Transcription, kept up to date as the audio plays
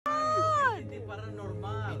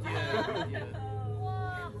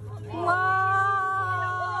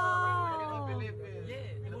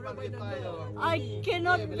I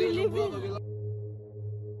cannot believe it.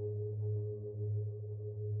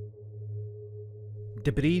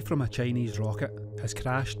 Debris from a Chinese rocket has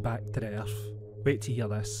crashed back to the Earth. Wait to hear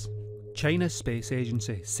this. China's space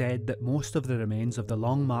agency said that most of the remains of the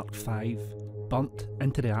Long Mark 5 burnt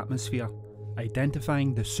into the atmosphere,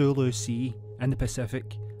 identifying the Sulu Sea in the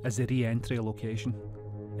Pacific as the re-entry location.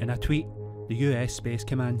 In a tweet, the US Space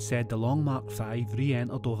Command said the Long Mark 5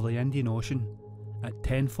 re-entered over the Indian Ocean at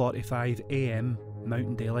 10:45 AM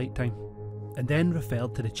Mountain Daylight Time, and then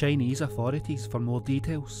referred to the Chinese authorities for more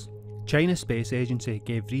details. China's space agency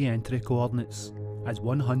gave re-entry coordinates as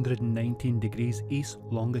 119 degrees east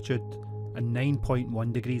longitude and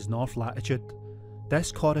 9.1 degrees north latitude.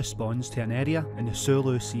 This corresponds to an area in the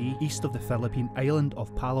Sulu Sea east of the Philippine island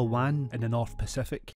of Palawan in the North Pacific.